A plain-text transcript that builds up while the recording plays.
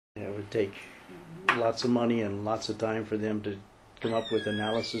It would take lots of money and lots of time for them to come up with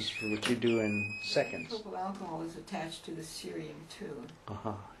analysis for what you do in seconds. Propyl alcohol is attached to the cerium too.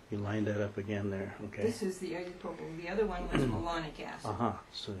 You lined that up again there. Okay. This is the isopropyl. The other one was malonic acid.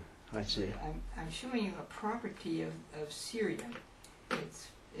 So I see. I'm showing you a property of cerium.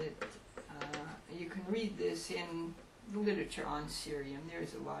 You can read this in the literature on cerium.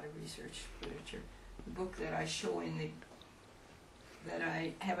 There's a lot of research literature. The book that I show that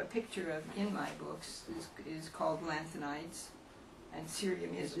I have a picture of in my books is called Lanthanides, and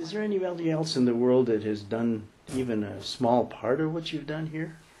cerium is. Is there anybody else in the world that has done even a small part of what you've done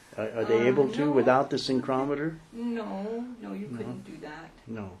here? Are they able to no. without the syncrometer? No, you couldn't do that.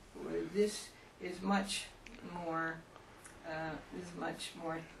 No. This is much more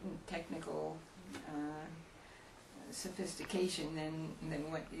technical sophistication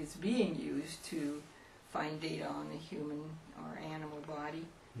than what is being used to find data on the human or animal body.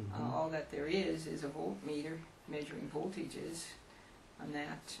 All that there is a voltmeter measuring voltages, and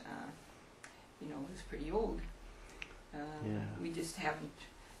that is pretty old. We just haven't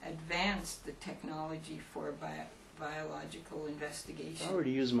advanced the technology for biological investigation. I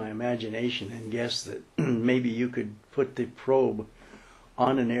already used my imagination and guessed that maybe you could put the probe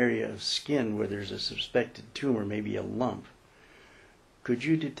on an area of skin where there's a suspected tumor, maybe a lump. Could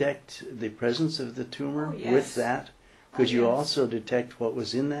you detect the presence of the tumor with that? Could you also detect what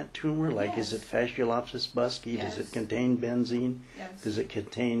was in that tumor? Like, is it Fasciolopsis busci? Does it contain benzene? Does it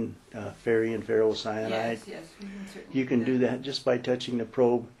contain ferritin and ferrocyanide? Yes, we can certainly You can do that just by touching the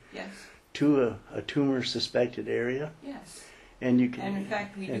probe to a tumor suspected area. Yes. And you can. And in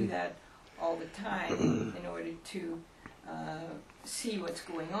fact, we do that all the time in order to see what's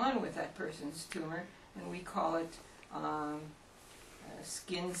going on with that person's tumor, and we call it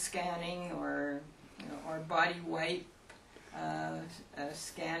skin scanning or body wipe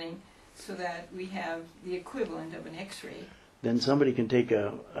scanning, so that we have the equivalent of an X-ray. Then somebody can take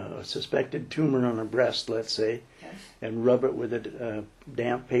a suspected tumor on a breast, let's say, and rub it with a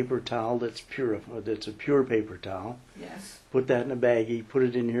damp paper towel that's a pure paper towel. Yes. Put that in a baggie, put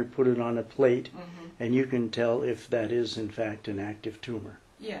it in here, put it on a plate, and you can tell if that is in fact an active tumor.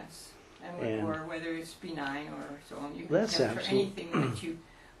 Yes, or whether it's benign or so on. You can test for anything that you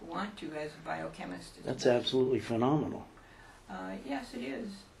want to as a biochemist. That's absolutely phenomenal. Yes, it is.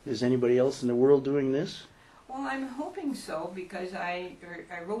 Is anybody else in the world doing this? Well, I'm hoping so, because I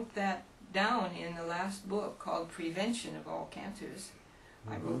wrote that down in the last book called Prevention of All Cancers.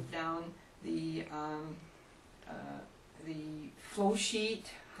 I wrote down the flow sheet,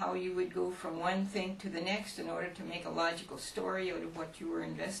 how you would go from one thing to the next in order to make a logical story out of what you were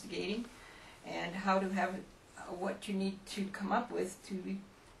investigating, and how to have what you need to come up with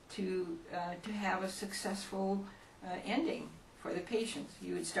to have a successful ending for the patient.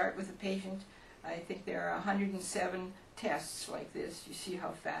 You would start with a patient. I think there are 107 tests like this. You see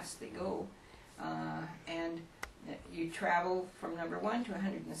how fast they go. And you travel from number 1 to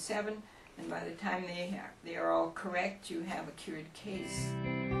 107, and by the time they are all correct, you have a cured case.